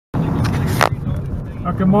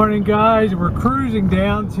Good morning, guys. We're cruising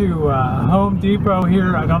down to Home Depot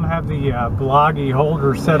here. I don't have the bloggy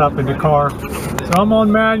holder set up in the car, so I'm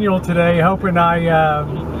on manual today, hoping I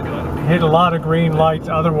hit a lot of green lights.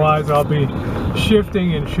 Otherwise, I'll be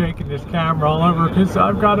shifting and shaking this camera all over because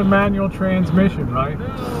I've got a manual transmission, right?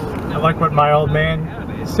 I like what my old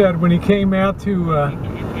man said when he came out to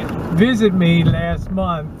visit me last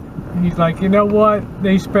month. He's like, you know what?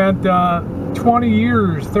 They spent 20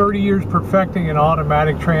 years, 30 years perfecting an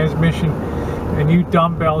automatic transmission, and you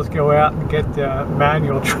dumbbells go out and get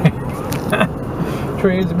manual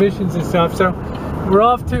transmissions and stuff. So we're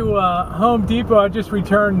off to Home Depot. I just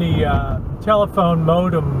returned the telephone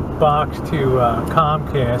modem box to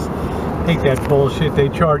Comcast. I hate that bullshit. They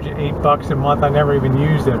charge you $8 a month. I never even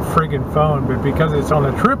use that friggin' phone, but because it's on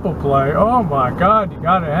a triple play, oh my God, you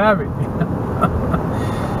gotta have it.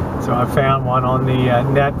 So I found one on the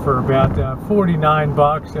net for about 49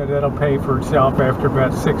 bucks. That'll pay for itself after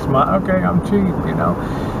about 6 months. Okay, I'm cheap, you know.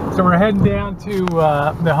 So we're heading down to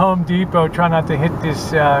the Home Depot. Try not to hit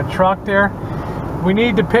this truck there. We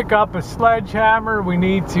need to pick up a sledgehammer. We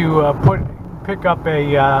need to pick up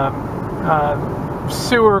a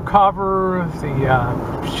sewer cover,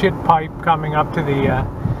 the shit pipe coming up to the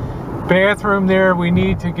bathroom there. We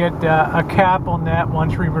need to get a cap on that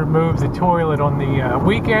once we remove the toilet on the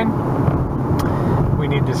weekend. We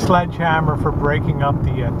need the sledgehammer for breaking up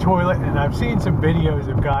the toilet, and I've seen some videos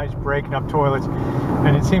of guys breaking up toilets,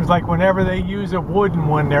 and it seems like whenever they use a wooden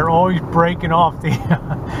one, they're always breaking off the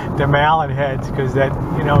the mallet heads, because that,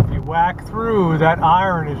 you know, if you whack through, that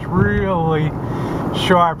iron is really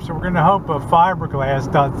sharp. So we're going to hope a fiberglass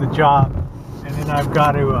does the job. And then I've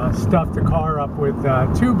got to stuff the car up with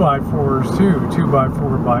 2x4s too,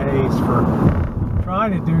 2x4x8s, for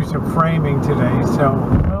trying to do some framing today. So,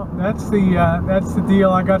 well, that's the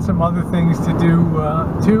deal. I got some other things to do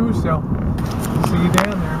too. So, see you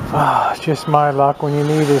down there. Ah, just my luck. When you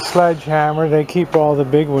need a sledgehammer, they keep all the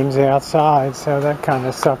big ones outside, so that kind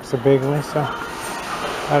of sucks the big ones. So,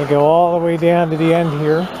 gotta go all the way down to the end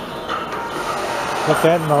here. Get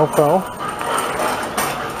that mofo.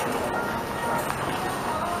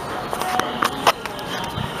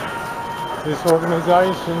 This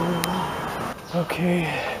organization. Okay,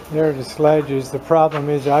 there are the sledges. The problem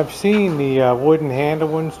is I've seen the wooden handle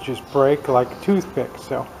ones just break like a toothpick,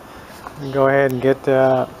 so I can go ahead and get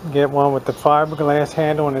one with the fiberglass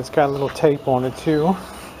handle, and it's got a little tape on it too,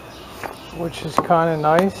 which is kind of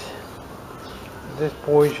nice. This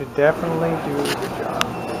boy should definitely do the job.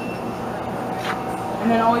 And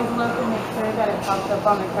then always look and make sure that it pops up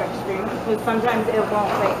on the correct screen, because sometimes it won't,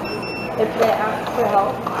 like, if they ask for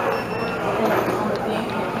help, and on the thing,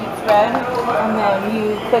 it's red, and then you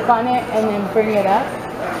click on it and then bring it up,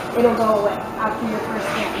 it'll go away after your first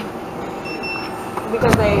scan.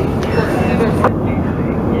 Because they just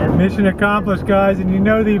Mission accomplished, guys. And you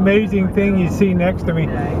know the amazing thing you see next to me,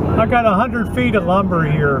 I got 100 feet of lumber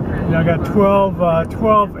here, and I got 12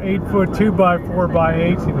 8-foot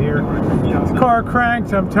 2x4x8s in here. This car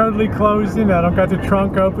cranks. I'm totally closed in. I don't got the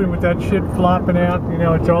trunk open with that shit flopping out. You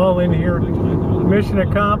know, it's all in here. Mission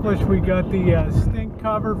accomplished. We got the stink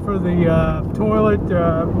cover for the toilet.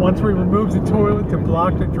 Once we remove the toilet to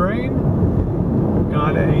block the drain,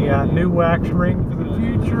 got a new wax ring for the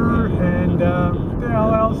future, and what the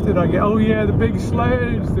hell else did I get? Oh yeah, the big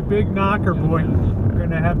sledge, the big knocker boy. We're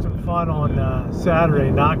gonna have some fun on Saturday,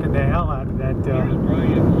 knocking the hell out of that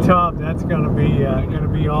tub. That's gonna be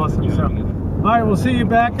awesome. So, all right, we'll see you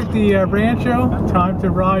back at the Rancho. Time to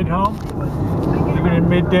ride home. Even at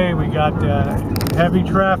midday, we got heavy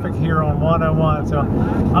traffic here on 101. So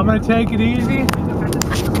I'm gonna take it easy,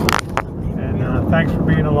 and thanks for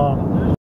being along.